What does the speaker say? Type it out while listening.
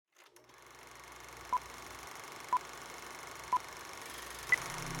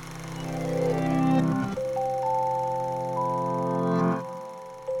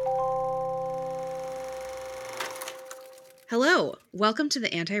Hello, welcome to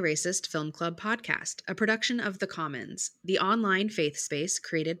the Anti-Racist Film Club podcast, a production of The Commons, the online faith space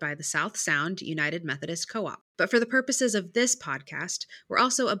created by the South Sound United Methodist Co-op. But for the purposes of this podcast, we're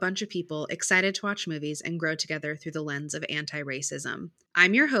also a bunch of people excited to watch movies and grow together through the lens of anti-racism.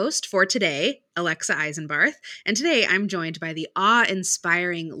 I'm your host for today, Alexa Eisenbarth, and today I'm joined by the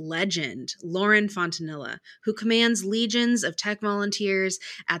awe-inspiring legend, Lauren Fontanilla, who commands legions of tech volunteers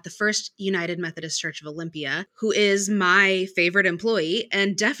at the First United Methodist Church of Olympia, who is my favorite employee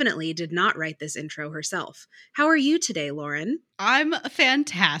and definitely did not write this intro herself. How are you today, Lauren? I'm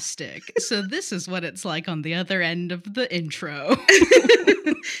fantastic. So this is what it's like on the other end of the intro.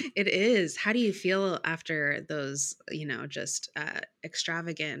 It is. How do you feel after those, just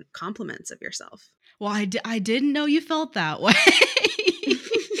extravagant compliments of yourself? Well, I didn't know you felt that way.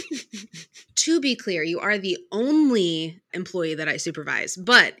 To be clear, you are the only employee that I supervise,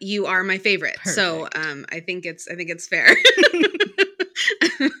 but you are my favorite. Perfect. So I think it's fair.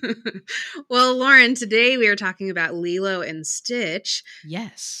 Well, Lauren, today we are talking about Lilo and Stitch.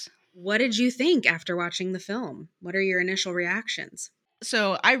 Yes. What did you think after watching the film? What are your initial reactions?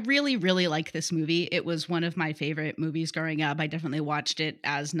 So I really, really like this movie. It was one of my favorite movies growing up. I definitely watched it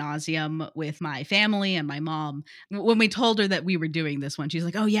as nauseum with my family and my mom. When we told her that we were doing this one, she's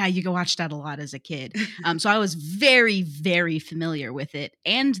like, oh yeah, you watched that a lot as a kid. So I was very, very familiar with it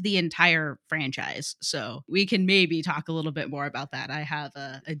and the entire franchise. So we can maybe talk a little bit more about that. I have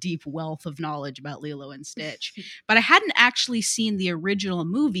a deep wealth of knowledge about Lilo and Stitch, but I hadn't actually seen the original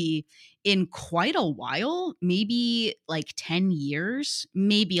movie in quite a while, maybe like 10 years,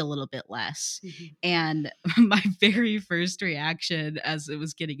 maybe a little bit less. Mm-hmm. And my very first reaction as it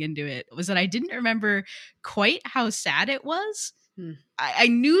was getting into it was that I didn't remember quite how sad it was. I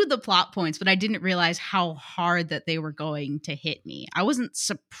knew the plot points, but I didn't realize how hard that they were going to hit me. I wasn't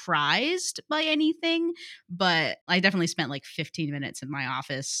surprised by anything, but I definitely spent like 15 minutes in my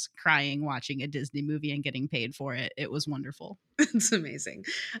office crying, watching a Disney movie and getting paid for it. It was wonderful. It's amazing.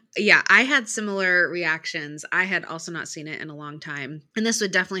 Yeah, I had similar reactions. I had also not seen it in a long time. And this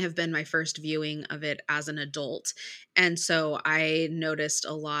would definitely have been my first viewing of it as an adult. And so I noticed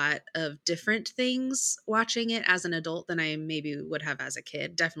a lot of different things watching it as an adult than I maybe would have as a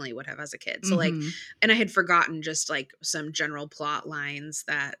kid. Definitely would have as a kid. So and I had forgotten just like some general plot lines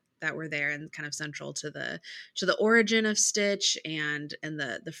that were there and kind of central to the origin of Stitch and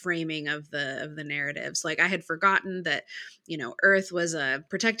the framing of the narratives. Like I had forgotten that, Earth was a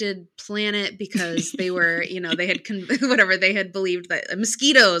protected planet because they were, they had they had believed that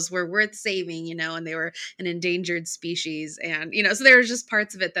mosquitoes were worth saving, and they were an endangered species. And, so there was just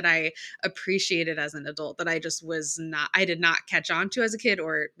parts of it that I appreciated as an adult that I just I did not catch on to as a kid,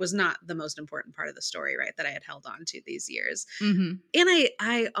 or was not the most important part of the story, right, that I had held on to these years. Mm-hmm. And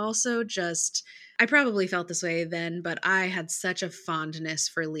I also I probably felt this way then, but I had such a fondness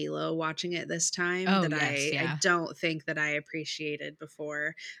for Lilo watching it this time I don't think that I appreciated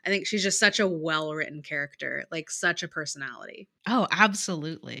before. I think she's just such a well-written character, like such a personality. Oh,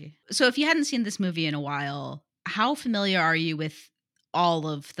 absolutely. So if you hadn't seen this movie in a while, how familiar are you with all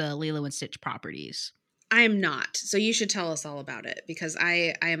of the Lilo and Stitch properties? I am not. So you should tell us all about it because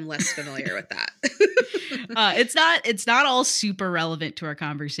I am less familiar with that. It's not all super relevant to our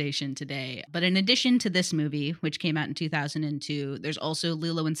conversation today. But in addition to this movie, which came out in 2002, there's also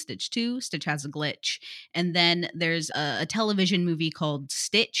Lilo and Stitch 2, Stitch Has a Glitch. And then there's a television movie called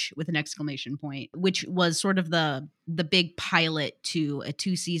Stitch with an exclamation point, which was sort of the big pilot to a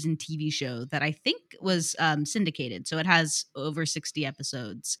 2-season TV show that I think was syndicated. So it has over 60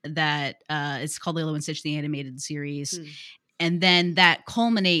 episodes that it's called Lilo and Stitch, the animated series. And then that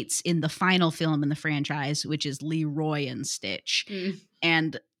culminates in the final film in the franchise, which is Leroy and Stitch.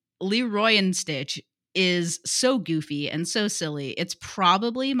 And Leroy and Stitch is so goofy and so silly. It's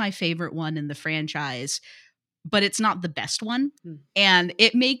probably my favorite one in the franchise, but it's not the best one. And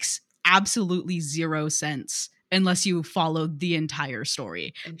it makes absolutely zero sense unless you followed the entire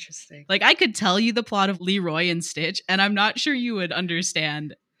story. Interesting. Like I could tell you the plot of Leroy and Stitch, and I'm not sure you would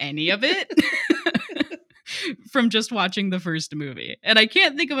understand any of it. From just watching the first movie. And I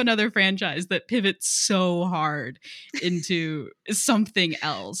can't think of another franchise that pivots so hard into something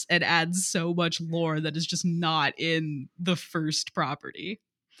else and adds so much lore that is just not in the first property.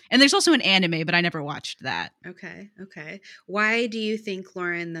 And there's also an anime, but I never watched that. Okay. Why do you think,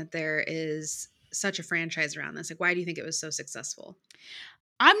 Lauren, that there is such a franchise around this? Like, why do you think it was so successful?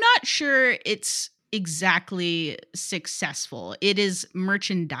 I'm not sure it's exactly successful. It is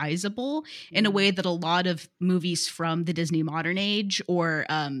merchandisable in a way that a lot of movies from the Disney modern age or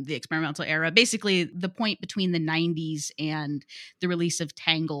the experimental era, basically the point between the 90s and the release of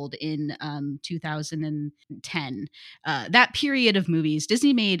Tangled in 2010, that period of movies,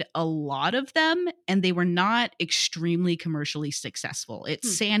 Disney made a lot of them and they were not extremely commercially successful.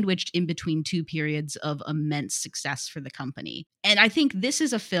 It's sandwiched in between two periods of immense success for the company. And I think this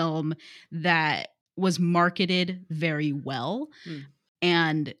is a film that was marketed very well.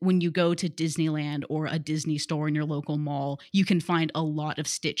 And when you go to Disneyland or a Disney store in your local mall, you can find a lot of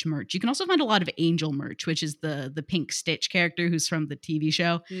Stitch merch. You can also find a lot of Angel merch, which is the pink Stitch character who's from the TV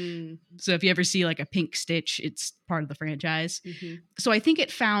show. So if you ever see like a pink Stitch, it's part of the franchise. So I think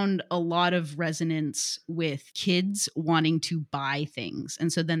it found a lot of resonance with kids wanting to buy things.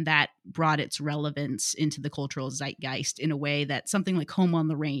 And so then that brought its relevance into the cultural zeitgeist in a way that something like Home on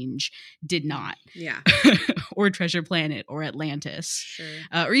the Range did not. Yeah. Or Treasure Planet or Atlantis. Sure.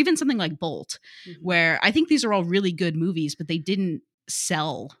 Or even something like Bolt, where I think these are all really good movies, but they didn't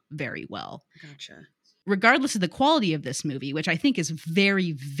sell very well. Gotcha. Regardless of the quality of this movie, which I think is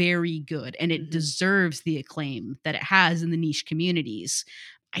very, very good, and it deserves the acclaim that it has in the niche communities,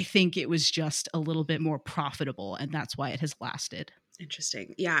 I think it was just a little bit more profitable, and that's why it has lasted.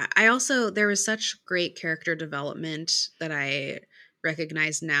 Interesting. Yeah. There was such great character development that I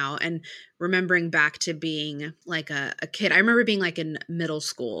recognize now, and remembering back to being like a kid. I remember being like in middle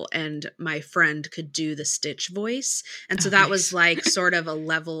school and my friend could do the Stitch voice. And so that was like sort of a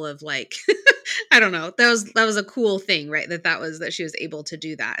level of like, I don't know. That was a cool thing, right? That she was able to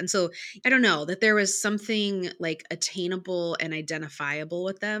do that. And so I don't know, that there was something like attainable and identifiable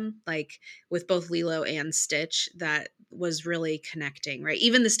with them, like with both Lilo and Stitch, that was really connecting, right?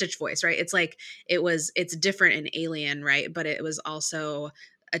 Even the Stitch voice, right? It's like it's different and alien, right? But it was also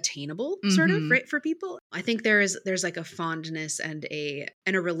attainable sort of, right, for people. I think there's like a fondness and a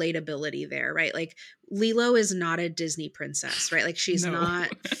relatability there, right? Like Lilo is not a Disney princess, right? Like she's not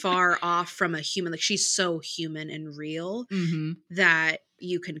far off from a human. Like she's so human and real that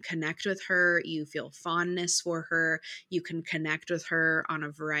you can connect with her, you feel fondness for her, you can connect with her on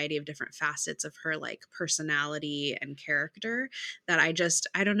a variety of different facets of her like personality and character that I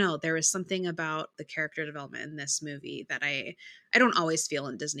don't know, there was something about the character development in this movie that I don't always feel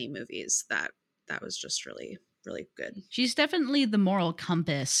in Disney movies that was just really, really good. She's definitely the moral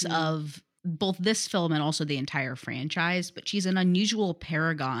compass of both this film and also the entire franchise, but she's an unusual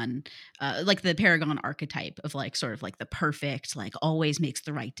paragon, like the paragon archetype of like sort of like the perfect, like always makes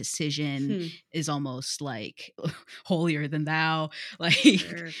the right decision, is almost like holier than thou, like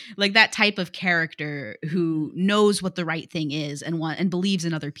like that type of character who knows what the right thing is and believes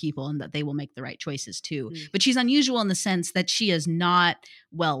in other people and that they will make the right choices too. But she's unusual in the sense that she is not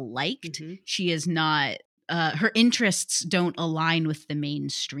well liked. She is not her interests don't align with the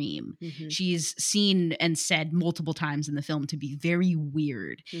mainstream. She's seen and said multiple times in the film to be very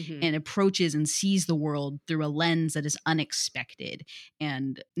weird and approaches and sees the world through a lens that is unexpected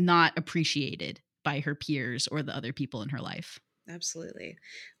and not appreciated by her peers or the other people in her life. Absolutely.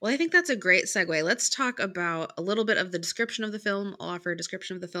 Well, I think that's a great segue. Let's talk about a little bit of the description of the film. I'll offer a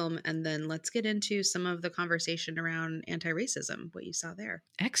description of the film, and then let's get into some of the conversation around anti-racism, what you saw there.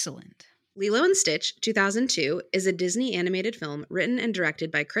 Excellent. Lilo and Stitch, 2002, is a Disney animated film written and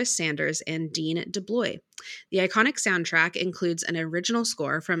directed by Chris Sanders and Dean DeBlois. The iconic soundtrack includes an original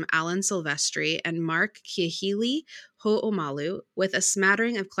score from Alan Silvestri and Mark Kiahili Ho'omalu, with a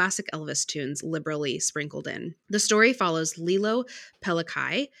smattering of classic Elvis tunes liberally sprinkled in. The story follows Lilo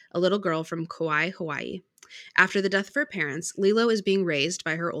Pelikai, a little girl from Kauai, Hawaii. After the death of her parents, Lilo is being raised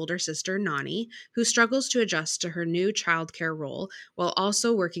by her older sister, Nani, who struggles to adjust to her new childcare role while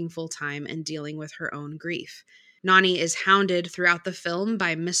also working full-time and dealing with her own grief. Nani is hounded throughout the film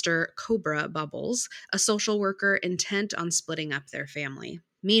by Mr. Cobra Bubbles, a social worker intent on splitting up their family.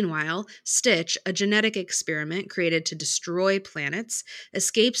 Meanwhile, Stitch, a genetic experiment created to destroy planets,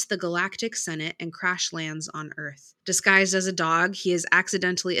 escapes the Galactic Senate and crash lands on Earth. Disguised as a dog, he is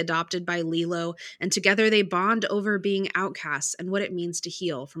accidentally adopted by Lilo, and together they bond over being outcasts and what it means to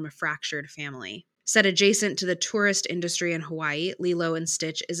heal from a fractured family. Set adjacent to the tourist industry in Hawaii, Lilo and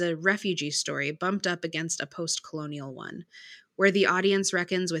Stitch is a refugee story bumped up against a post-colonial one, where the audience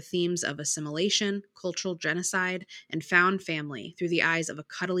reckons with themes of assimilation, cultural genocide, and found family through the eyes of a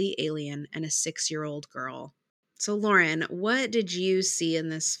cuddly alien and a 6-year-old girl. So, Lauren, what did you see in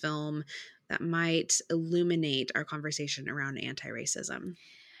this film that might illuminate our conversation around anti-racism?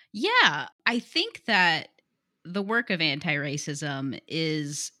 Yeah, I think that the work of anti-racism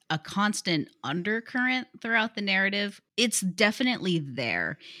is a constant undercurrent throughout the narrative. It's definitely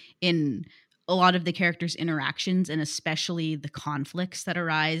there in a lot of the characters' interactions and especially the conflicts that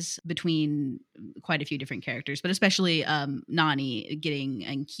arise between quite a few different characters, but especially Nani getting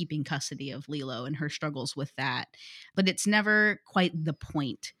and keeping custody of Lilo and her struggles with that. But it's never quite the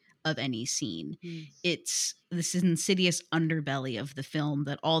point of any scene. Mm. It's this insidious underbelly of the film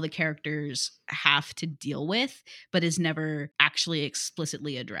that all the characters have to deal with, but is never actually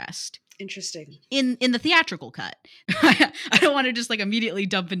explicitly addressed Interesting. in the theatrical cut. I don't want to just like immediately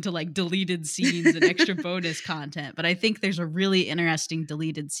dump into like deleted scenes and extra bonus content, but I think there's a really interesting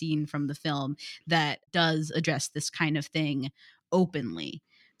deleted scene from the film that does address this kind of thing openly.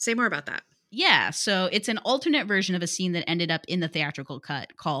 Say more about that. Yeah, so it's an alternate version of a scene that ended up in the theatrical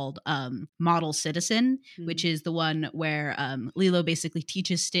cut called Model Citizen, which is the one where Lilo basically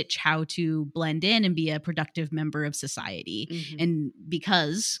teaches Stitch how to blend in and be a productive member of society. Mm-hmm. And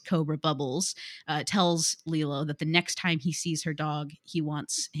because Cobra Bubbles tells Lilo that the next time he sees her dog, he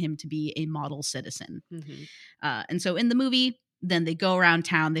wants him to be a model citizen. Mm-hmm. And so in the movie, then they go around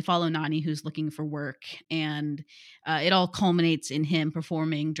town, they follow Nani, who's looking for work, and it all culminates in him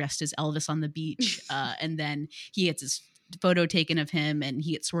performing dressed as Elvis on the beach. And then he gets his photo taken of him and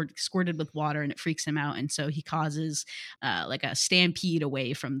he gets squirted with water and it freaks him out. And so he causes like a stampede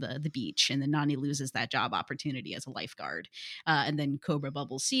away from the beach. And then Nani loses that job opportunity as a lifeguard. And then Cobra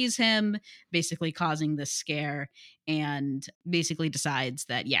Bubbles sees him, basically causing this scare, and basically decides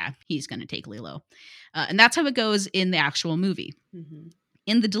that, yeah, he's going to take Lilo. And that's how it goes in the actual movie. Mm-hmm.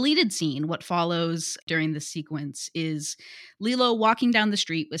 In the deleted scene, what follows during this sequence is Lilo walking down the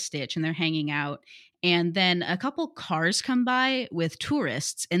street with Stitch and they're hanging out. And then a couple cars come by with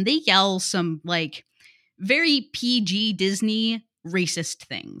tourists and they yell some like very PG Disney racist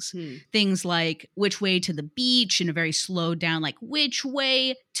things. Things like which way to the beach, and a very slowed down like which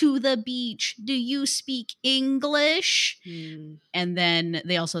way to the beach, do you speak English? And then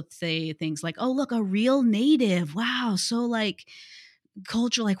they also say things like, oh look, a real native, wow, so like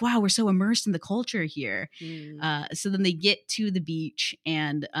culture, like wow, we're so immersed in the culture here. So then they get to the beach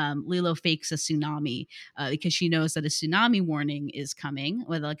and Lilo fakes a tsunami because she knows that a tsunami warning is coming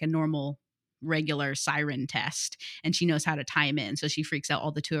with like a normal regular siren test, and she knows how to time in, so she freaks out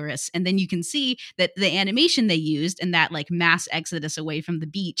all the tourists. And then you can see that the animation they used and that like mass exodus away from the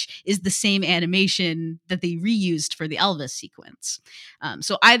beach is the same animation that they reused for the Elvis sequence.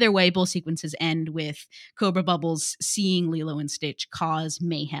 So either way, both sequences end with Cobra Bubbles seeing Lilo and Stitch cause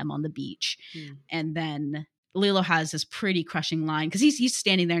mayhem on the beach. And then Lilo has this pretty crushing line because he's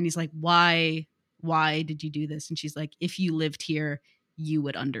standing there and he's like, why did you do this? And she's like, if you lived here, you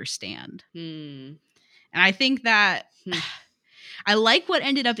would understand. And I think that I like what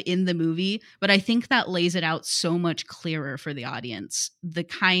ended up in the movie, but I think that lays it out so much clearer for the audience, the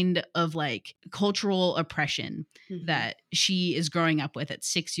kind of like cultural oppression that she is growing up with at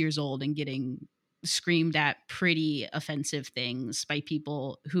 6 years old and getting screamed at pretty offensive things by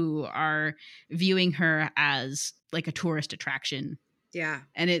people who are viewing her as like a tourist attraction. Yeah.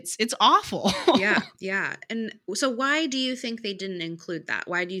 And it's awful. Yeah. And so why do you think they didn't include that?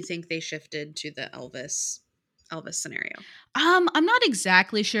 Why do you think they shifted to the Elvis scenario? I'm not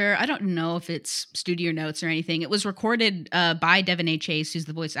exactly sure. I don't know if it's studio notes or anything. It was recorded by Devon Chase, who's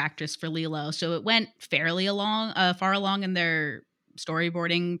the voice actress for Lilo. So it went fairly far along in their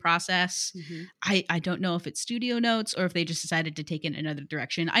storyboarding process. I don't know if it's studio notes or if they just decided to take it in another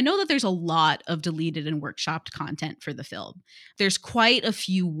direction. I know that there's a lot of deleted and workshopped content for the film. There's quite a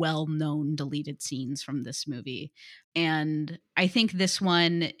few well-known deleted scenes from this movie. And I think this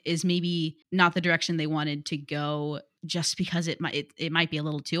one is maybe not the direction they wanted to go, just because it might be a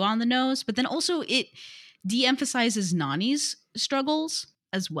little too on the nose, but then also it de-emphasizes Nani's struggles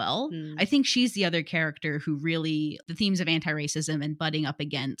as well. I think she's the other character who really, the themes of anti-racism and butting up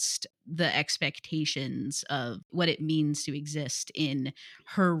against the expectations of what it means to exist in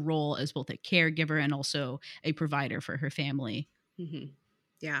her role as both a caregiver and also a provider for her family.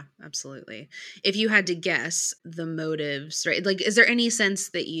 Yeah, absolutely. If you had to guess the motives, right? Like, is there any sense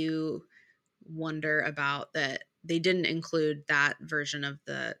that you wonder about that they didn't include that version of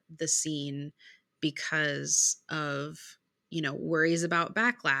the scene because of, worries about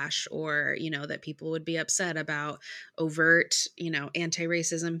backlash, or, that people would be upset about overt,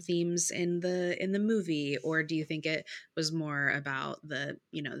 anti-racism themes in the movie? Or do you think it was more about the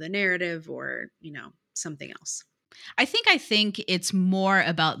narrative, or, something else? I think it's more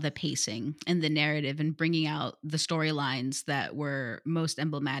about the pacing and the narrative and bringing out the storylines that were most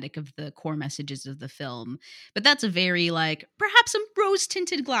emblematic of the core messages of the film. But that's a very like perhaps a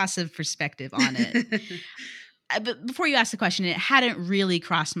rose-tinted glass of perspective on it. But before you ask the question, it hadn't really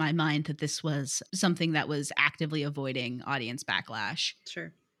crossed my mind that this was something that was actively avoiding audience backlash.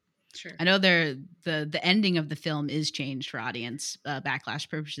 Sure. Sure. I know the ending of the film is changed for audience backlash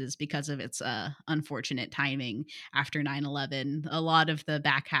purposes because of its unfortunate timing after 9/11. A lot of the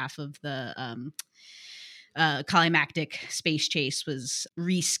back half of the climactic space chase was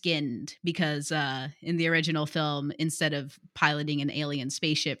reskinned because in the original film, instead of piloting an alien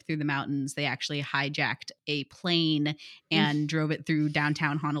spaceship through the mountains, they actually hijacked a plane Mm, and drove it through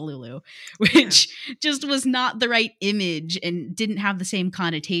downtown Honolulu, yeah. which just was not the right image and didn't have the same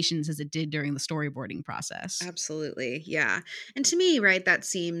connotations as it did during the storyboarding process. Absolutely. Yeah. And to me, right, that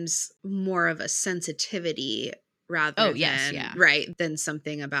seems more of a sensitivity Oh, rather yes, than yeah. right than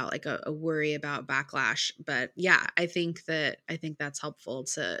something about like a worry about backlash. But yeah, I think that's helpful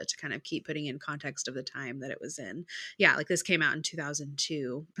to kind of keep putting in context of the time that it was in. Yeah, like this came out in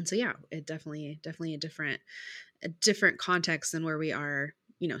 2002. And so yeah, it definitely a different context than where we are,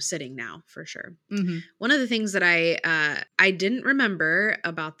 sitting now for sure. Mhm. One of the things that I didn't remember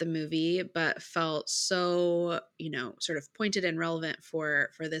about the movie, but felt so sort of pointed and relevant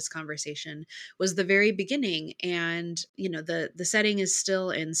for this conversation was the very beginning, and the setting is still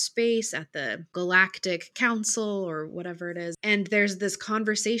in space at the Galactic Council or whatever it is, and there's this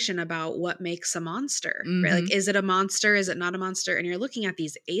conversation about what makes a monster, right? Like, Mhm. is it a monster? Is it not a monster? And you're looking at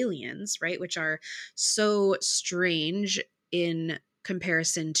these aliens, right, which are so strange in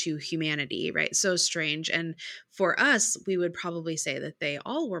comparison to humanity, right? So strange. And for us, we would probably say that they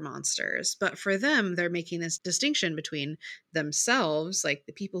all were monsters. But for them, they're making this distinction between themselves, like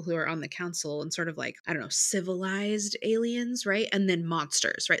the people who are on the council, and sort of like, I don't know, civilized aliens, right? And then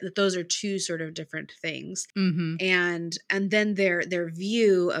monsters, right? That those are two sort of different things. Mhm. And then their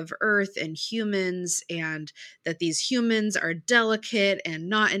view of earth and humans, and that these humans are delicate and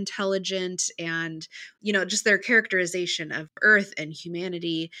not intelligent, and just their characterization of earth and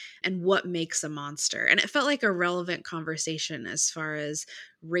humanity and what makes a monster. And it felt like a relevant conversation as far as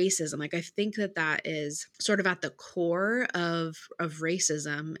racism. Like, I think that that is sort of at the core of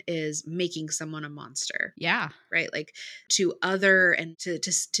racism, is making someone a monster, Yeah. right? Like, to other and to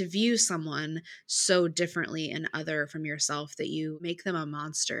view someone so differently and other from yourself that you make them a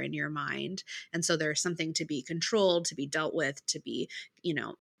monster in your mind. And so there's something to be controlled, to be dealt with, to be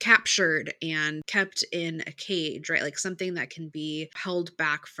captured and kept in a cage, right? Like something that can be held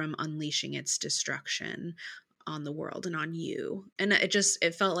back from unleashing its destruction on the world and on you. And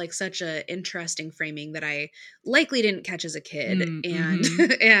it felt like such a interesting framing that I likely didn't catch as a kid, Mm, and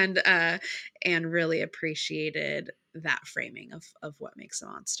mhm. and really appreciated that framing of what makes a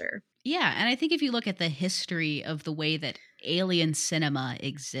monster. Yeah, and I think if you look at the history of the way that alien cinema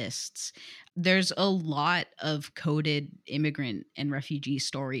exists, there's a lot of coded immigrant and refugee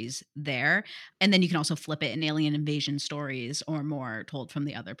stories there. And then you can also flip it in alien invasion stories or more told from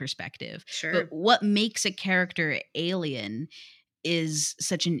the other perspective. But Sure. what makes a character alien is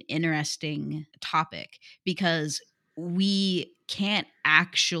such an interesting topic because we can't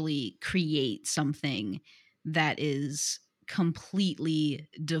actually create something that is completely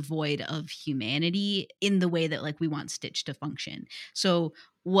devoid of humanity in the way that like we want Stitch to function. So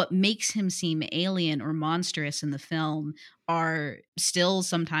what makes him seem alien or monstrous in the film are still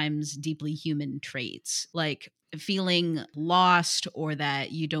sometimes deeply human traits, like feeling lost or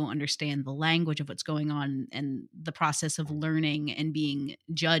that you don't understand the language of what's going on and the process of learning and being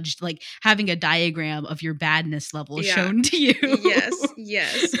judged, like having a diagram of your badness level Yeah. shown to you. Yes,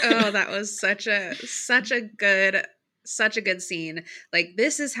 yes. Oh, that was such a good scene. Like,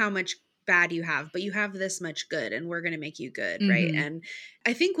 this is how much bad you have, but you have this much good, and we're going to make you good, right? Mhm. And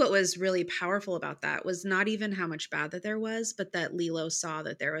I think what was really powerful about that was not even how much bad that there was, but that Lilo saw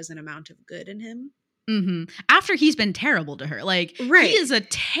that there was an amount of good in him. Mhm. After he's been terrible to her. Like, he Right. is a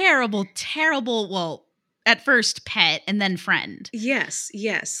terrible, terrible, well, at first pet and then friend. Yes,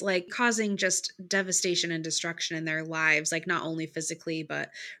 yes, like causing just devastation and destruction in their lives, like not only physically, but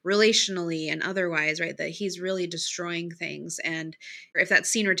relationally and otherwise, right? That he's really destroying things. And if that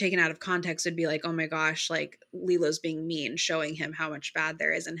scene were taken out of context, it'd be like, oh my gosh, like Lilo's being mean, showing him how much bad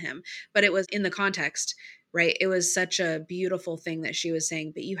there is in him. But it was in the context, right? It was such a beautiful thing that she was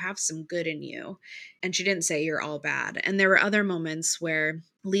saying, but you have some good in you. And she didn't say you're all bad. And there were other moments where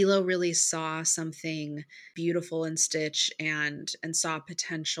Lilo really saw something beautiful in Stitch, and saw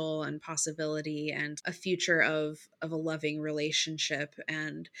potential and possibility and a future of a loving relationship.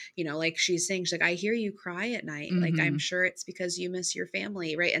 And like she's saying, she's like, I hear you cry at night, like I'm Mhm. sure it's because you miss your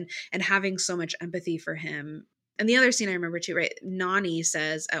family, right? And having so much empathy for him, And the other scene I remember too, right? Nani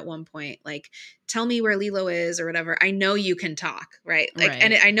says at one point, like, tell me where Lilo is or whatever. I know you can talk, right? Like,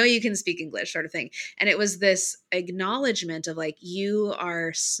 and Right. I know you can speak English, sort of thing. And it was this acknowledgement of like, you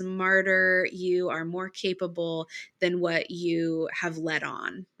are smarter, you are more capable than what you have let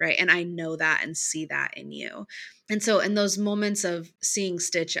on, right? And I know that and see that in you. And so, in those moments of seeing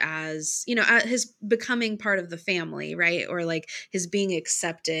Stitch as, his becoming part of the family, right? Or like his being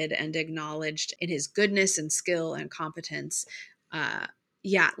accepted and acknowledged in his goodness and skill and competence, uh,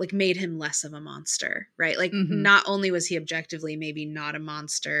 yeah, like made him less of a monster, right? Like, Mhm. not only was he objectively maybe not a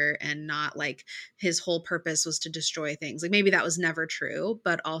monster and not like his whole purpose was to destroy things, like maybe that was never true,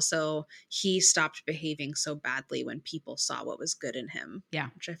 but also he stopped behaving so badly when people saw what was good in him, Yeah.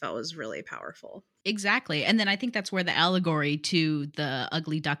 which I felt was really powerful. Exactly. And then I think that's where the allegory to the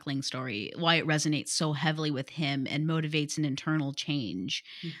ugly duckling story, why it resonates so heavily with him and motivates an internal change,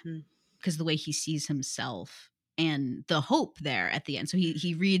 Hmm. because the way he sees himself and the hope there at the end. So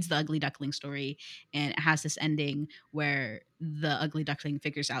he reads the ugly duckling story, and it has this ending where the ugly duckling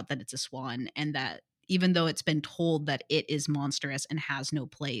figures out that it's a swan, and that even though it's been told that it is monstrous and has no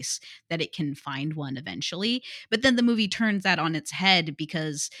place, that it can find one eventually. But then the movie turns that on its head,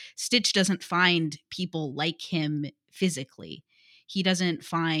 because Stitch doesn't find people like him physically. He doesn't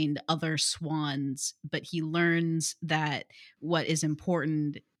find other swans, but he learns that what is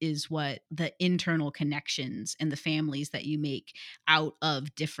important is what the internal connections and the families that you make out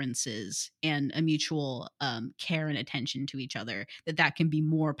of differences and a mutual care and attention to each other, that can be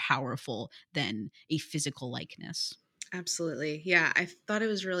more powerful than a physical likeness. Absolutely. Yeah, I thought it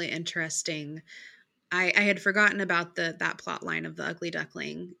was really interesting. I had forgotten about that plot line of the ugly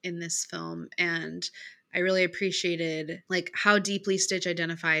duckling in this film, and I really appreciated like how deeply Stitch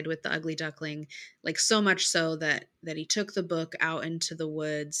identified with the ugly duckling, like so much so that he took the book out into the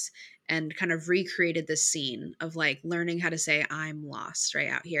woods and kind of recreated this scene of like learning how to say I'm lost right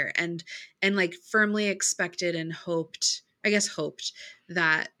out here, and like firmly expected and hoped, I guess hoped,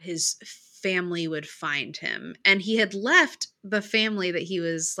 that his family would find him. And he had left the family that he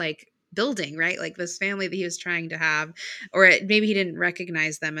was like building, right? Like this family that he was trying to have, or maybe he didn't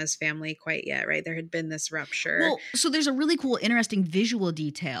recognize them as family quite yet, right? There had been this rupture. Well, so there's a really cool, interesting visual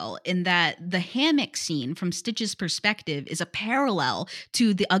detail in that the hammock scene from Stitch's perspective is a parallel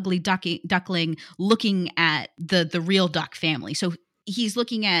to the ugly duckling looking at the real duck family. So he's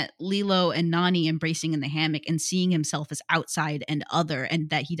looking at Lilo and Nani embracing in the hammock and seeing himself as outside and other,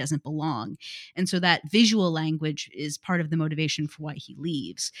 and that he doesn't belong. And so that visual language is part of the motivation for why he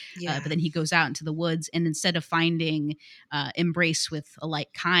leaves. But Yeah. then he goes out into the woods, and instead of finding embrace with a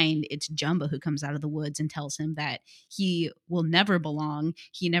like kind, it's Jumba who comes out of the woods and tells him that he will never belong.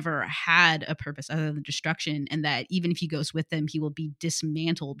 He never had a purpose other than destruction, and that even if he goes with them, he will be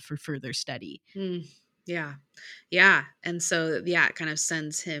dismantled for further study. Mm, yeah. Yeah. And so, yeah, it kind of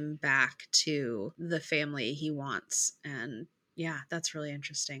sends him back to the family he wants. And yeah, that's really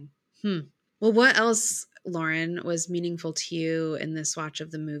interesting. Well, what else, Lauren, was meaningful to you in this watch of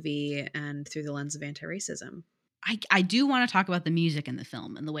the movie and through the lens of anti racism? I do want to talk about the music in the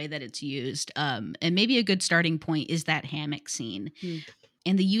film and the way that it's used. And maybe a good starting point is that hammock scene Hmm.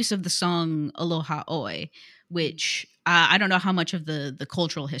 and the use of the song Aloha Oi, which I don't know how much of the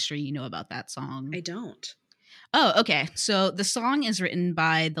cultural history you know about that song. I don't. Oh, okay. So the song is written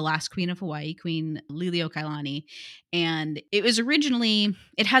by the last queen of Hawaii, Queen Liliuokalani, and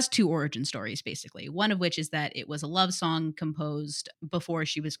it has two origin stories basically. One of which is that it was a love song composed before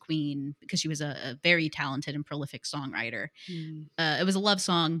she was queen, because she was a very talented and prolific songwriter. Hmm. It was a love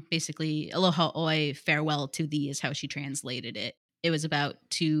song, basically. Aloha Oi, farewell to thee is how she translated it. It was about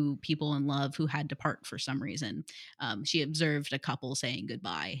two people in love who had to part for some reason. She observed a couple saying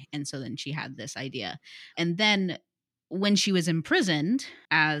goodbye, and so then she had this idea. And then when she was imprisoned,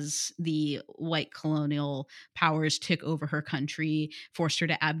 as the white colonial powers took over her country, forced her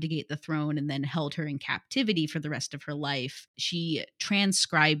to abdicate the throne, and then held her in captivity for the rest of her life, she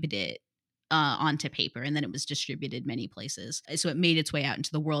transcribed it onto paper, and then it was distributed many places. So it made its way out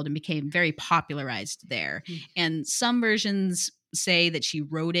into the world and became very popularized there. Hmm. And some versions say that she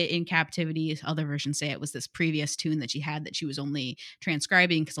wrote it in captivity. Other versions say it was this previous tune that she had that she was only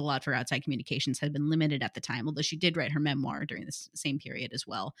transcribing, because a lot of her outside communications had been limited at the time, although she did write her memoir during this same period as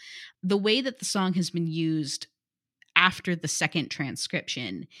well. The way that the song has been used after the second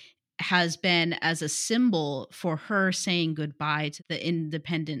transcription has been as a symbol for her saying goodbye to the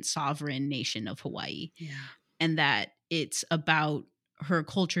independent sovereign nation of Hawaii, Yeah. and that it's about her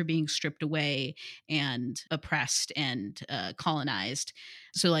culture being stripped away and oppressed and colonized.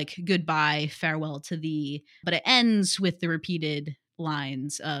 So, like, goodbye, farewell to thee. But it ends with the repeated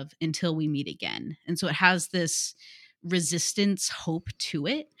lines of "Until we meet again." And so it has this resistance hope to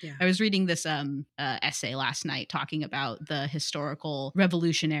it. Yeah. I was reading this essay last night talking about the historical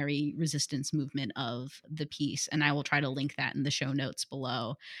revolutionary resistance movement of the piece, and I will try to link that in the show notes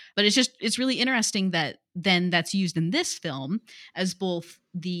below. But it's really interesting that then that's used in this film as both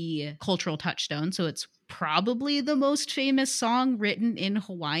the cultural touchstone, so it's probably the most famous song written in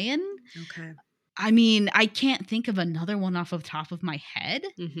Hawaiian. Okay. I mean, I can't think of another one off of the top of my head.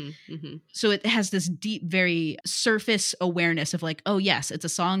 So it has this deep, very surface awareness of like, oh, yes, it's a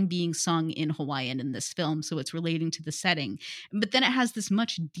song being sung in Hawaiian in this film. So it's relating to the setting. But then it has this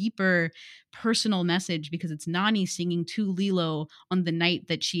much deeper personal message because it's Nani singing to Lilo on the night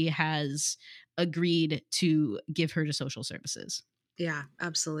that she has agreed to give her to social services. Yeah,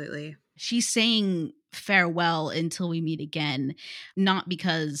 absolutely. She's saying farewell until we meet again, not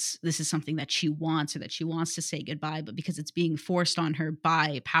because this is something that she wants or that she wants to say goodbye, but because it's being forced on her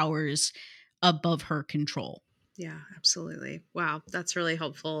by powers above her control. Yeah, absolutely. Wow, that's really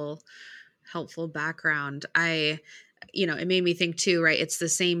helpful background. It made me think too, right? It's the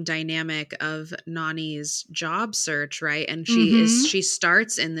same dynamic of Nani's job search, right? And Mm-hmm. she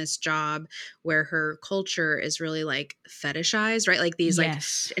starts in this job where her culture is really like fetishized, right? Like these like,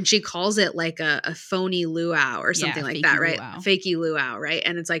 Yes. and she calls it like a phony luau or something Yeah, like fakey that, right? luau. Fakey luau, right?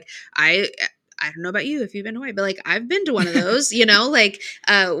 And it's like I don't know about you if you've been to Hawaii, but like I've been to one of those, like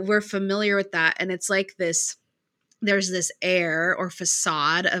we're familiar with that. And it's like there's this air or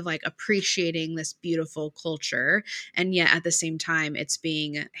facade of like appreciating this beautiful culture, and yet at the same time it's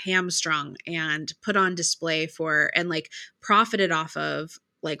being hamstrung and put on display for and like profited off of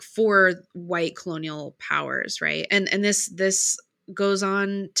like for white colonial powers, right? And this goes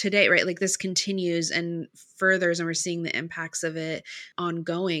on today, right? Like this continues and furthers, and we're seeing the impacts of it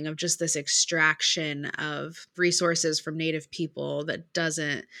ongoing, of just this extraction of resources from native people that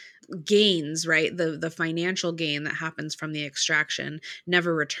doesn't gains, right? The financial gain that happens from the extraction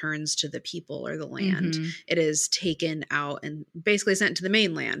never returns to the people or the land. Mm-hmm. It is taken out and basically sent to the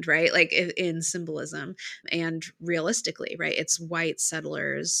mainland, right? Like in symbolism and realistically, right? It's white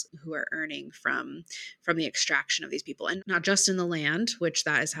settlers who are earning from the extraction of these people, and not just in the land, which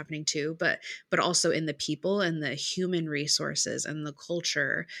that is happening too, but also in the people and the human resources and the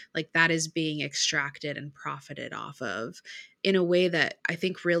culture, like that is being extracted and profited off of in a way that I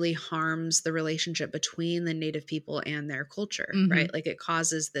think really harms the relationship between the native people and their culture, Mm-hmm. right? Like it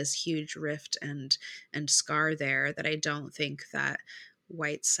causes this huge rift and scar there that I don't think that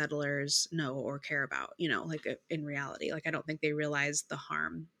white settlers know or care about, like in reality. Like I don't think they realize the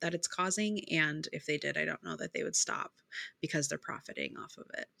harm that it's causing, and if they did, I don't know that they would stop because they're profiting off of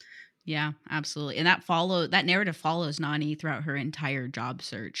it. Yeah, absolutely. And that narrative follows Nani throughout her entire job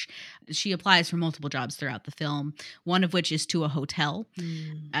search. She applies for multiple jobs throughout the film, one of which is to a hotel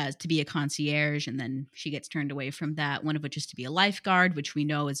Mm, as to be a concierge, and then she gets turned away from that. One of which is to be a lifeguard, which we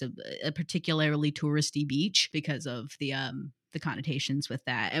know is a particularly touristy beach because of the connotations with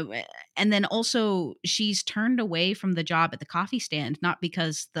that. And then also she's turned away from the job at the coffee stand, not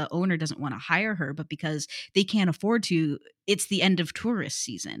because the owner doesn't want to hire her, but because they can't afford to. It's the end of tourist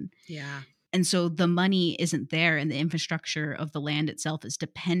season. yeah. And so the money isn't there, and the infrastructure of the land itself is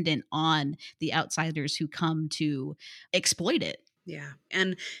dependent on the outsiders who come to exploit it. Yeah.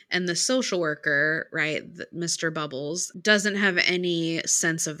 And the social worker, right, Mr. Bubbles doesn't have any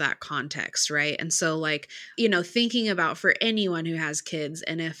sense of that context, right? And so like, thinking about for anyone who has kids,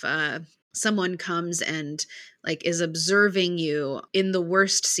 and if someone comes and like is observing you in the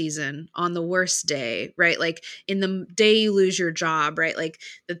worst season on the worst day, right? Like in the day you lose your job, right? Like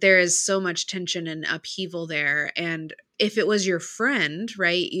that there is so much tension and upheaval there, and if it was your friend,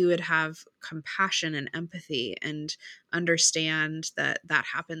 right, you would have compassion and empathy and understand that that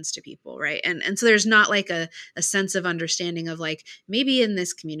happens to people, right? And so there's not like a sense of understanding of like maybe in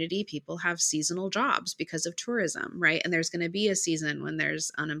this community people have seasonal jobs because of tourism, right? And there's going to be a season when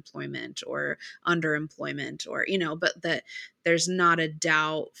there's unemployment or underemployment, or but that there's not a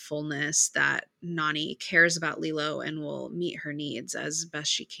doubtfulness that Nani cares about Lilo and will meet her needs as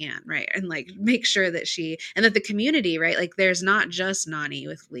best she can, right? And like make sure that and that the community, right? Like there's not just Nani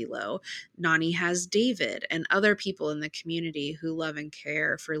with Lilo. Nani has David and other people in the community who love and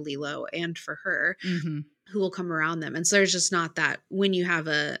care for Lilo and for her, Mm-hmm. who will come around them. And so there's just not that when you have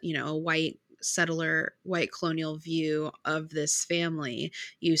a white settler, white colonial view of this family,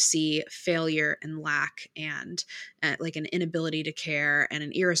 you see failure and lack and like an inability to care and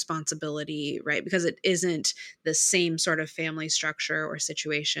an irresponsibility, right? Because it isn't the same sort of family structure or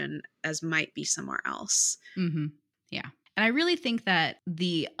situation as might be somewhere else. Mm-hmm. Yeah. And I really think that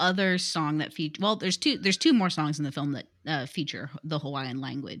the other song that there's two more songs in the film that feature the Hawaiian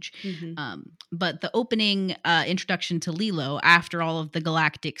language. Mhm. But the opening introduction to Lilo, after all of the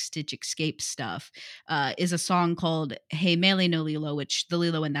galactic Stitch escape stuff, is a song called Hey Mele no Lilo, which the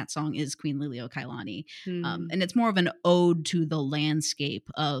Lilo in that song is Queen Lilio Kailani. Mm. And it's more of an ode to the landscape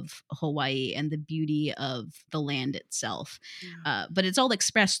of Hawaii and the beauty of the land itself. Yeah. But it's all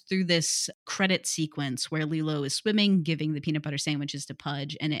expressed through this credit sequence where Lilo is swimming, giving the peanut butter sandwiches to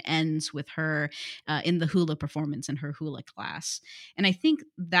Pudge, and it ends with her in the hula performance in her hula class. And I think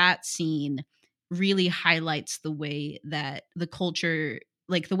that scene really highlights the way that the culture,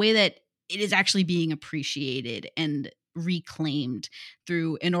 like the way that it is actually being appreciated and reclaimed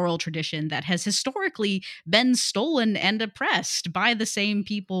through an oral tradition that has historically been stolen and oppressed by the same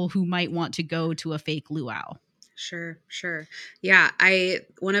people who might want to go to a fake luau. Sure, sure. Yeah, I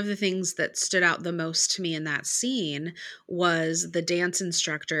one of the things that stood out the most to me in that scene was the dance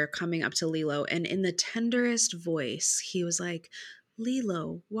instructor coming up to Lilo, and in the tenderest voice, he was like,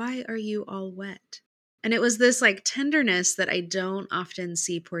 "Lilo, why are you all wet?" And it was this like tenderness that I don't often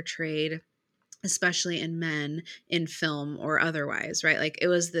see portrayed, especially in men in film or otherwise, right? Like it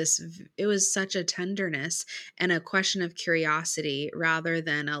was such a tenderness and a question of curiosity rather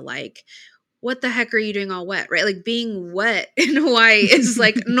than a like, what the heck are you doing all wet, right? Like being wet in Hawaii is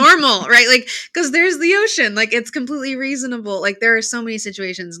like normal, right? Like, because there's the ocean, like it's completely reasonable. Like there are so many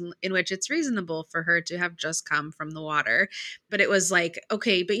situations in which it's reasonable for her to have just come from the water. But it was like,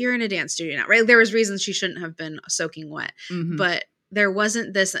 okay, but you're in a dance studio now, right? There was reasons she shouldn't have been soaking wet. Mm-hmm. But there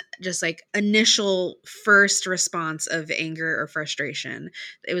wasn't this just like initial first response of anger or frustration.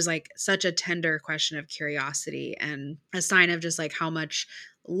 It was like such a tender question of curiosity and a sign of just like how much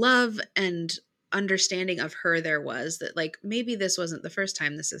love and understanding of her there was, that like maybe this wasn't the first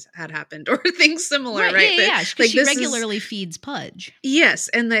time had happened or things similar, Right. Yeah. right? Yeah. That Yeah. Because like she this is, regularly feeds Pudge. yes,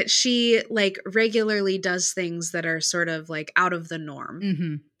 and that she like regularly does things that are sort of like out of the norm,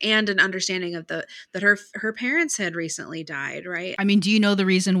 Mm-hmm. and an understanding of the that her parents had recently died, right? I mean, do you know the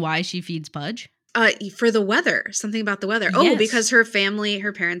reason why she feeds Pudge? For the weather, something about the weather. Oh, Yes. because her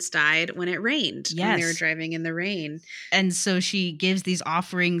parents died when it rained, when they were Yes. driving in the rain. And so she gives these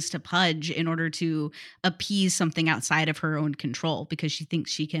offerings to Pudge in order to appease something outside of her own control because she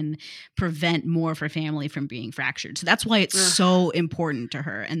thinks she can prevent more of her family from being fractured. So that's why it's Ugh. so important to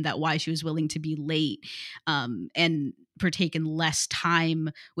her, and that why she was willing to be late and partaken less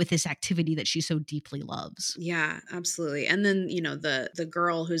time with this activity that she so deeply loves. Yeah, absolutely. And then, the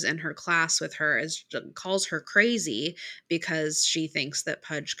girl who's in her class with her calls her crazy because she thinks that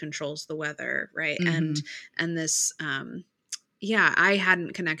Pudge controls the weather, right? Mm-hmm. And this yeah, I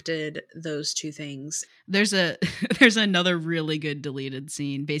hadn't connected those two things. There's a there's another really good deleted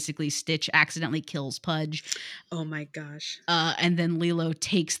scene. Basically, Stitch accidentally kills Pudge, Oh my gosh. and then Lilo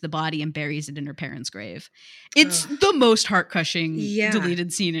takes the body and buries it in her parents' grave. It's Oh, the most heart crushing yeah.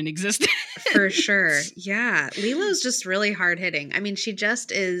 deleted scene in existence. For sure. Yeah. Lilo's just really hard hitting. I mean, she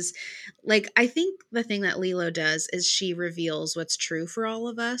just is like, I think the thing that Lilo does is she reveals what's true for all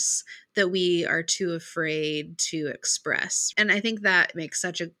of us that we are too afraid to express. And I think that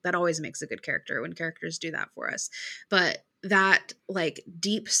always makes a good character when characters do that for us. But that like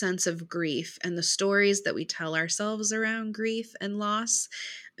deep sense of grief and the stories that we tell ourselves around grief and loss,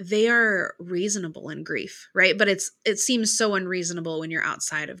 they are reasonable in grief, right? But it seems so unreasonable when you're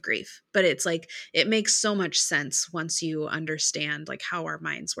outside of grief. But it's like it makes so much sense once you understand like how our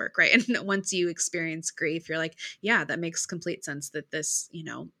minds work, right? And once you experience grief, you're like, yeah, that makes complete sense that this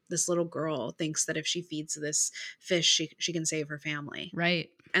little girl thinks that if she feeds this fish, she can save her family. Right.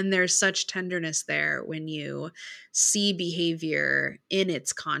 And there's such tenderness there when you see behavior in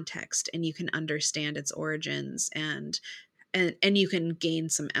its context and you can understand its origins, and you can gain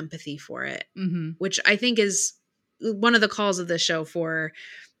some empathy for it, Mm-hmm. which I think is one of the calls of the show for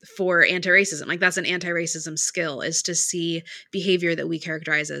anti-racism. Like that's an anti-racism skill, is to see behavior that we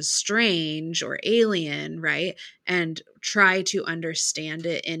characterize as strange or alien, right? And try to understand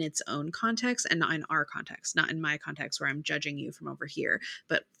it in its own context and not in our context, not in my context where I'm judging you from over here,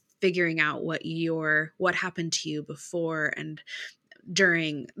 but figuring out what happened to you before and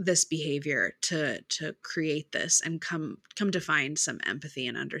during this behavior to create this and come to find some empathy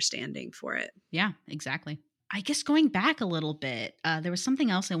and understanding for it. Yeah, exactly. I guess going back a little bit, there was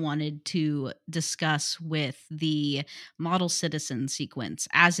something else I wanted to discuss with the model citizen sequence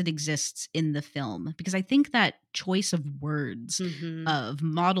as it exists in the film, because I think that choice of words Mhm. of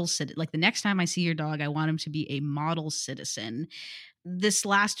model citizen, like the next time I see your dog, I want him to be a model citizen. This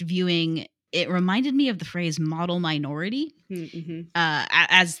last viewing, it reminded me of the phrase model minority, Mm-hmm.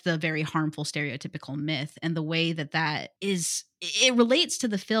 as the very harmful stereotypical myth, and the way that is, it relates to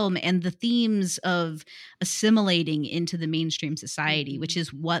the film and the themes of assimilating into the mainstream society, Mm-hmm. which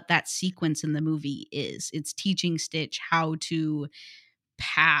is what that sequence in the movie is. It's teaching Stitch how to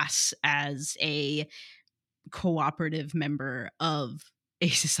pass as a cooperative member of a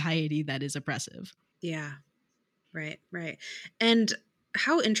society that is oppressive. Yeah. Right, right. And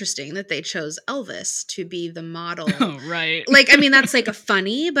how interesting that they chose Elvis to be the model. Oh, right. Like, I mean, that's like a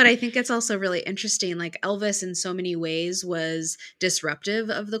funny, but I think it's also really interesting. Like, Elvis, in so many ways, was disruptive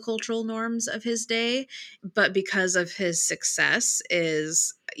of the cultural norms of his day, but because of his success,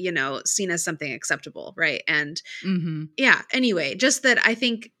 is, seen as something acceptable, right? And Hmm. yeah, anyway, just that I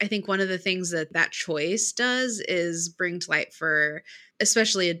think one of the things that choice does is bring to light for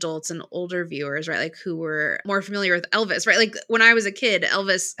especially adults and older viewers, right? Like, who were more familiar with Elvis, right? Like, when I was a kid,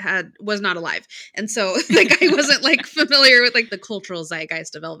 Elvis was not alive. And so like I wasn't like familiar with like the cultural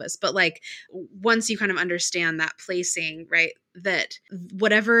zeitgeist of Elvis, but like once you kind of understand that placing, right? That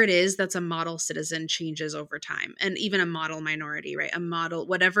whatever it is that's a model citizen changes over time, and even a model minority, right? A model,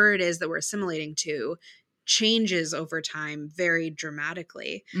 whatever it is that we're assimilating to, changes over time very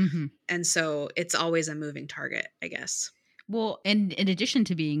dramatically. Hmm. And so it's always a moving target, I guess. Well, and in addition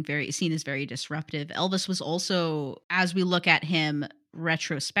to being very seen as very disruptive, Elvis was also, as we look at him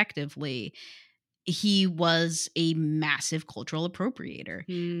retrospectively, he was a massive cultural appropriator.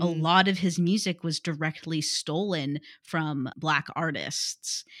 A Mm, lot of his music was directly stolen from Black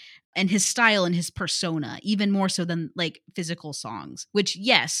artists. And his style and his persona, even more so than like physical songs, which,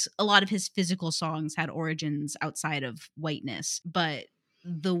 yes, a lot of his physical songs had origins outside of whiteness, but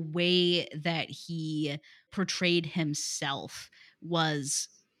the way that he portrayed himself was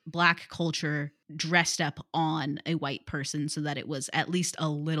Black culture dressed up on a white person so that it was at least a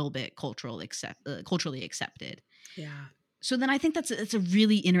little bit culturally accepted. yeah. So then I think that's a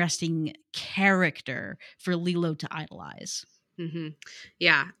really interesting character for Lilo to idolize. Hmm.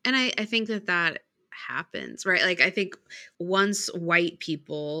 Yeah. And I think that happens, right? Like, I think once white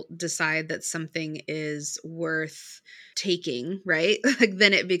people decide that something is worth taking, right? Like,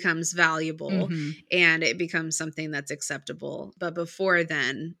 then it becomes valuable Hmm. and it becomes something that's acceptable. But before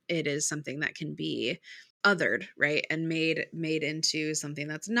then, it is something that can be othered, right? And made into something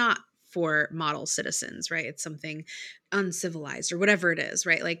that's not for model citizens, right? It's something uncivilized or whatever it is,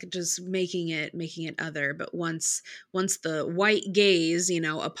 right? Like, just making it other. But once the white gaze,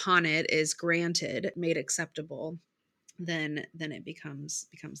 upon it is granted, made acceptable, then it becomes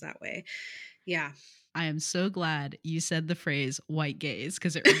that way. Yeah. I am so glad you said the phrase white gaze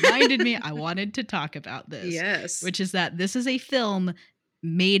because it reminded me I wanted to talk about this, Yes. which is that this is a film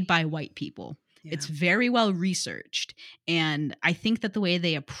made by white people. Yeah. It's very well researched. And I think that the way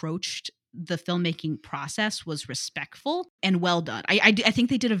they approached the filmmaking process was respectful and well done. I think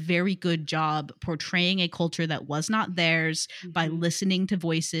they did a very good job portraying a culture that was not theirs by Hmm. listening to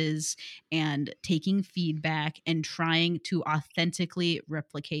voices and taking feedback and trying to authentically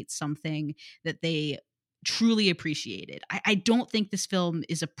replicate something that they truly appreciated. I don't think this film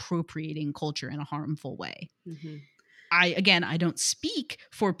is appropriating culture in a harmful way. Hmm. I don't speak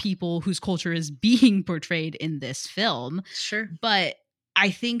for people whose culture is being portrayed in this film, Sure. but I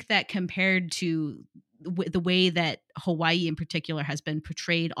think that compared to the way that Hawaii in particular has been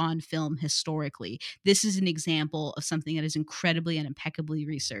portrayed on film historically, this is an example of something that is incredibly and impeccably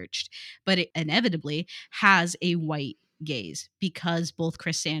researched, but it inevitably has a white gaze because both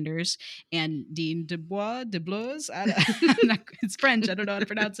Chris Sanders and Dean Debois, it's French, I don't know how to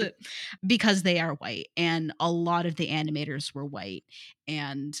pronounce it, because they are white, and a lot of the animators were white,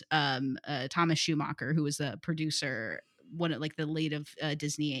 and Thomas Schumacher, who was the producer, one of like the lead of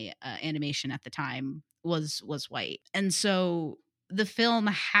Disney animation at the time, was white, and so the film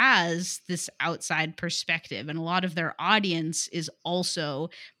has this outside perspective, and a lot of their audience is also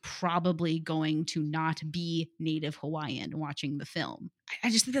probably going to not be native Hawaiian watching the film. I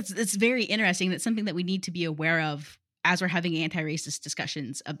just think that's very interesting. That's something that we need to be aware of as we're having anti-racist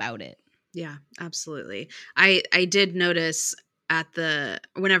discussions about it. Yeah, absolutely. I did notice at the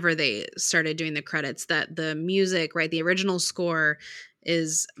whenever they started doing the credits that the music, right, the original score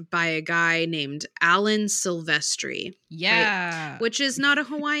is by a guy named Alan Silvestri, right? Yeah. Which is not a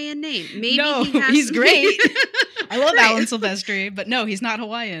Hawaiian name. Maybe No, he has he's great. I love right. Alan Silvestri, but no, he's not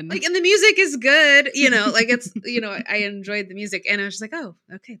Hawaiian. Like, and the music is good, like it's, I enjoyed the music, and I was just like, oh,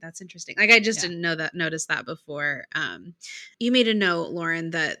 okay, that's interesting. Like, I just Yeah. didn't notice that before. You made a note,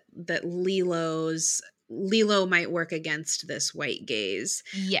 Lauren, that Lilo's Lilo might work against this white gaze.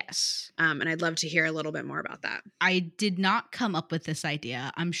 Yes. And I'd love to hear a little bit more about that. I did not come up with this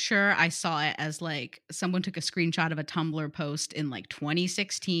idea. I'm sure I saw it as like someone took a screenshot of a Tumblr post in like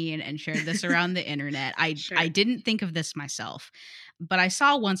 2016 and shared this around the internet. I Sure. didn't think of this myself, but I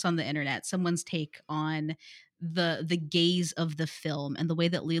saw once on the internet someone's take on the gaze of the film and the way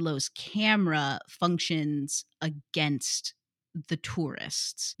that Lilo's camera functions against the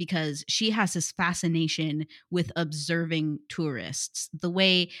tourists, because she has this fascination with observing tourists, the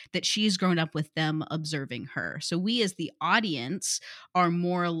way that she's grown up with them observing her. So we as the audience are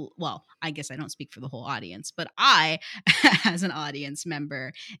more, well, I guess I don't speak for the whole audience, but I as an audience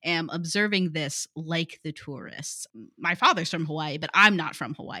member am observing this like the tourists. My father's from Hawaii, but I'm not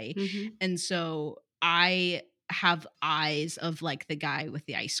from Hawaii. Hmm. And so I have eyes of like the guy with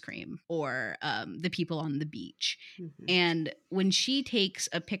the ice cream or the people on the beach. Hmm. And when she takes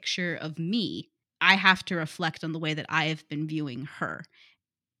a picture of me, I have to reflect on the way that I have been viewing her.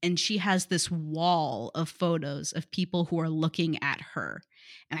 And she has this wall of photos of people who are looking at her.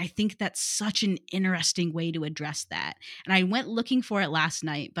 And I think that's such an interesting way to address that. And I went looking for it last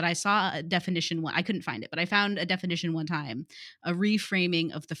night, but I saw a definition I couldn't find it, but I found a definition one time, a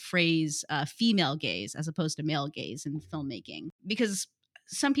reframing of the phrase female gaze as opposed to male gaze in filmmaking. Because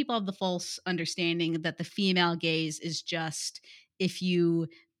some people have the false understanding that the female gaze is just if you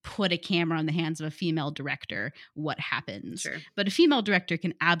put a camera in the hands of a female director, what happens. Sure. But a female director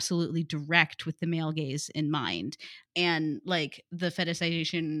can absolutely direct with the male gaze in mind. And like the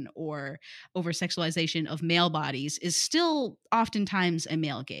fetishization or over sexualization of male bodies is still oftentimes a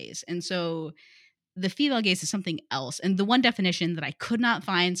male gaze. And so the female gaze is something else. And the one definition that I could not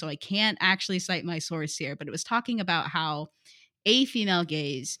find, so I can't actually cite my source here, but it was talking about how a female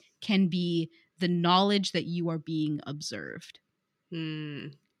gaze can be the knowledge that you are being observed,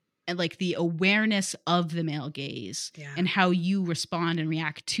 Mm, and like the awareness of the male gaze yeah. and how you respond and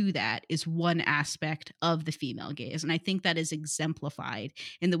react to that is one aspect of the female gaze. And I think that is exemplified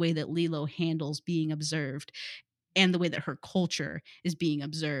in the way that Lilo handles being observed and the way that her culture is being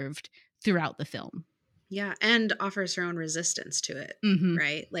observed throughout the film. Yeah, and offers her own resistance to it, Mm-hmm.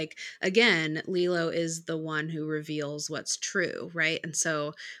 right? Like, again, Lilo is the one who reveals what's true, right? And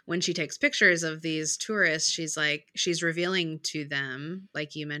so when she takes pictures of these tourists, she's revealing to them,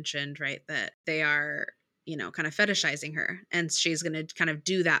 like you mentioned, right, that they are, kind of fetishizing her. And she's going to kind of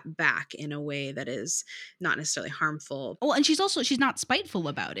do that back in a way that is not necessarily harmful. Well, and she's not spiteful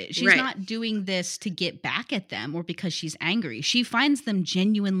about it. She's Right. not doing this to get back at them or because she's angry. She finds them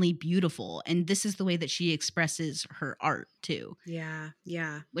genuinely beautiful. And this is the way that she expresses her art too, Yeah.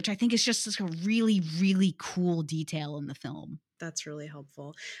 Yeah. which I think is just such a really, really cool detail in the film. That's really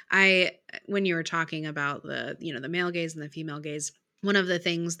helpful. When you were talking about the male gaze and the female gaze, one of the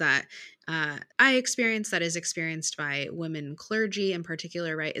things that I experience that is experienced by women clergy in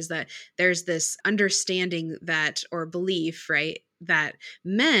particular, right, is that there's this understanding that, or belief, right, that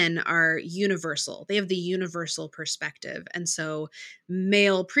men are universal. They have the universal perspective. And so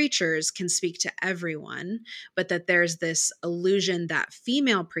male preachers can speak to everyone, but that there's this illusion that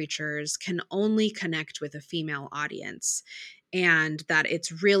female preachers can only connect with a female audience, and that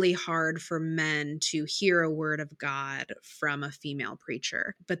it's really hard for men to hear a word of God from a female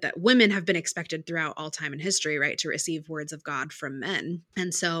preacher, but that women have been expected throughout all time in history, right, to receive words of God from men.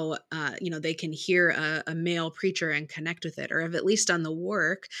 And so, they can hear a male preacher and connect with it, or have at least done the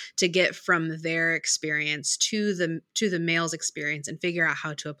work to get from their experience to the male's experience and figure out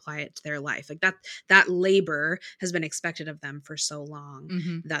how to apply it to their life. Like that labor has been expected of them for so long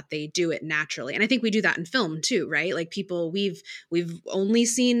Mm-hmm. that they do it naturally. And I think we do that in film too, right? Like we've only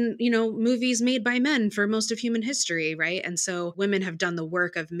seen, movies made by men for most of human history, right? And so women have done the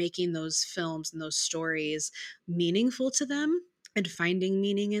work of making those films and those stories meaningful to them and finding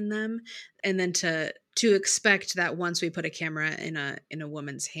meaning in them. And then to expect that once we put a camera in a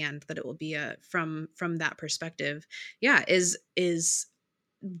woman's hand, that it will be from that perspective, yeah, is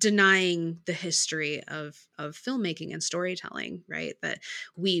denying the history of filmmaking and storytelling, right? That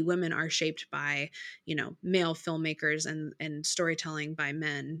we women are shaped by, male filmmakers and storytelling by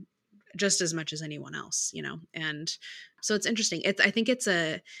men just as much as anyone else, and so it's interesting. I think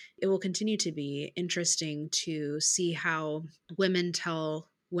it will continue to be interesting to see how women tell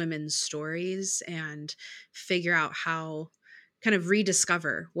women's stories and figure out how, kind of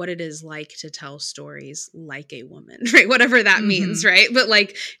rediscover what it is like to tell stories like a woman, right? Whatever that means, Mm-hmm. right? But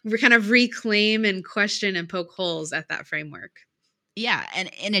like we kind of reclaim and question and poke holes at that framework. Yeah, and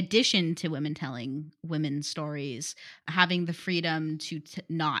in addition to women telling women's stories, having the freedom to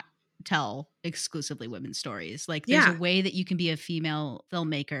not tell exclusively women's stories. Like there's a Yeah. way that you can be a female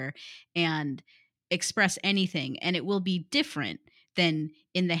filmmaker and express anything, and it will be different than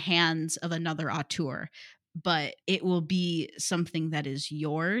in the hands of another auteur, but it will be something that is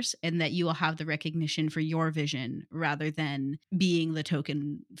yours and that you will have the recognition for your vision rather than being the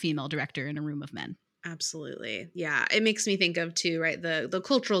token female director in a room of men. Absolutely. Yeah. It makes me think of too, right, the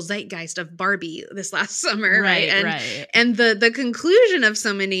cultural zeitgeist of Barbie this last summer, right? Right, And right. the conclusion of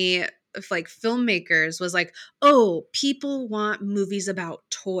so many of like filmmakers was like, oh, people want movies about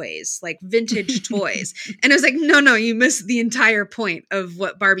toys, like vintage toys. And it was like, no, you missed the entire point of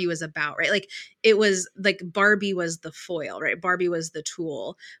what Barbie was about, right? Like it was like Barbie was the foil, right? Barbie was the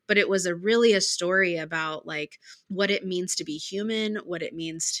tool, but it was really a story about like what it means to be human, what it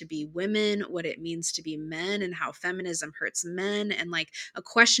means to be women, what it means to be men, and how feminism hurts men, and like a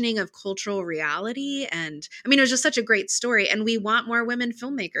questioning of cultural reality. And I mean, it was just such a great story. And we want more women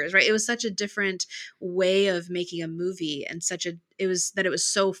filmmakers, right? It was such a different way of making a movie, and it was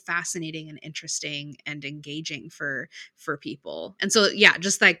so fascinating and interesting and engaging for people. And so yeah,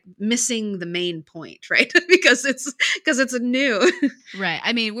 just like missing the main point, right? because it's new. Right.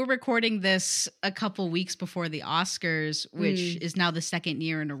 I mean, we're recording this a couple weeks before the Oscars, which is now the second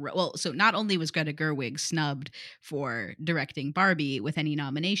year in a row. Well, so not only was Greta Gerwig snubbed for directing Barbie with any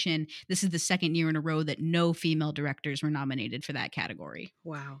nomination, this is the second year in a row that no female directors were nominated for that category.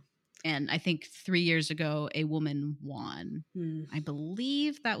 Wow. And I think 3 years ago, a woman won. I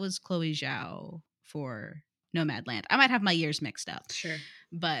believe that was Chloe Zhao for Nomadland. I might have my years mixed up. Sure.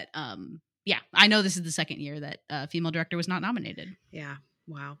 But yeah, I know this is the second year that a female director was not nominated. Yeah.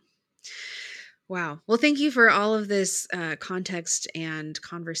 Wow. Well, thank you for all of this context and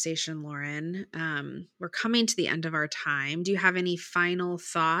conversation, Lauren. We're coming to the end of our time. Do you have any final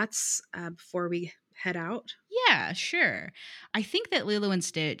thoughts before we head out? Yeah, sure. I think that Lilo and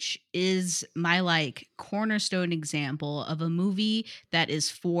Stitch is my like cornerstone example of a movie that is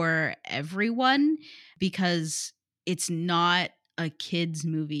for everyone because it's not a kids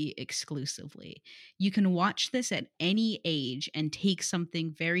movie exclusively. You can watch this at any age and take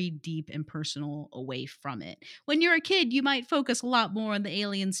something very deep and personal away from it. When you're a kid, you might focus a lot more on the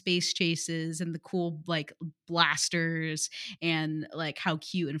alien space chases and the cool like blasters and like how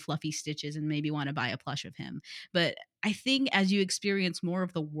cute and fluffy Stitch is and maybe want to buy a plush of him. But I think as you experience more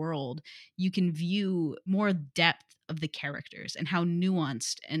of the world, you can view more depth of the characters and how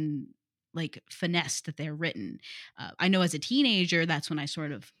nuanced and like finesse that they're written. I know as a teenager, that's when I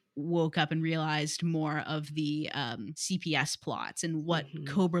sort of woke up and realized more of the CPS plots and what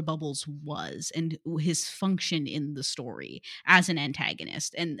Cobra Bubbles was and his function in the story as an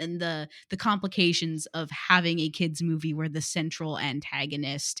antagonist and the complications of having a kids movie where the central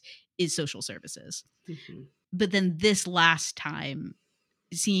antagonist is social services. But then this last time,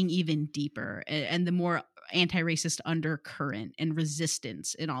 seeing even deeper and the more anti-racist undercurrent and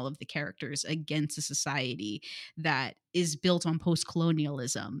resistance in all of the characters against a society that is built on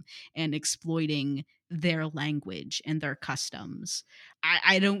post-colonialism and exploiting their language and their customs.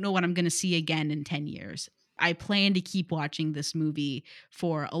 I don't know what I'm going to see again in 10 years. I plan to keep watching this movie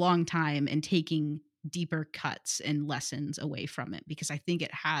for a long time and taking deeper cuts and lessons away from it because I think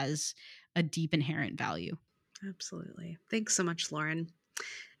it has a deep inherent value. Absolutely. Thanks so much, Lauren.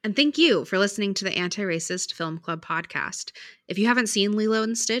 And thank you for listening to the Anti-Racist Film Club podcast. If you haven't seen Lilo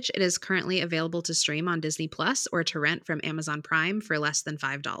and Stitch, it is currently available to stream on Disney Plus or to rent from Amazon Prime for less than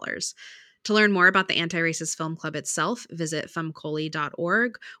 $5. To learn more about the Anti-Racist Film Club itself, visit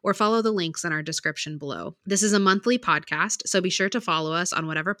fumcoli.org or follow the links in our description below. This is a monthly podcast, so be sure to follow us on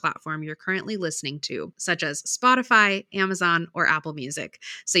whatever platform you're currently listening to, such as Spotify, Amazon, or Apple Music,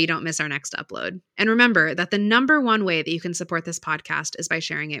 so you don't miss our next upload. And remember that the number one way that you can support this podcast is by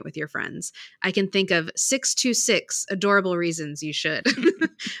sharing it with your friends. I can think of 626 adorable reasons you should.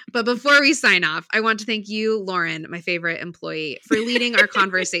 But before we sign off, I want to thank you, Lauren, my favorite employee, for leading our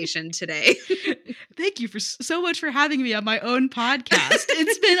conversation today. Thank you so much for having me on my own podcast.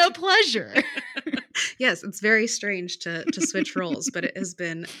 It's been a pleasure. Yes, it's very strange to switch roles, but it has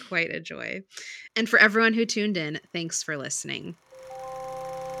been quite a joy. And for everyone who tuned in, thanks for listening.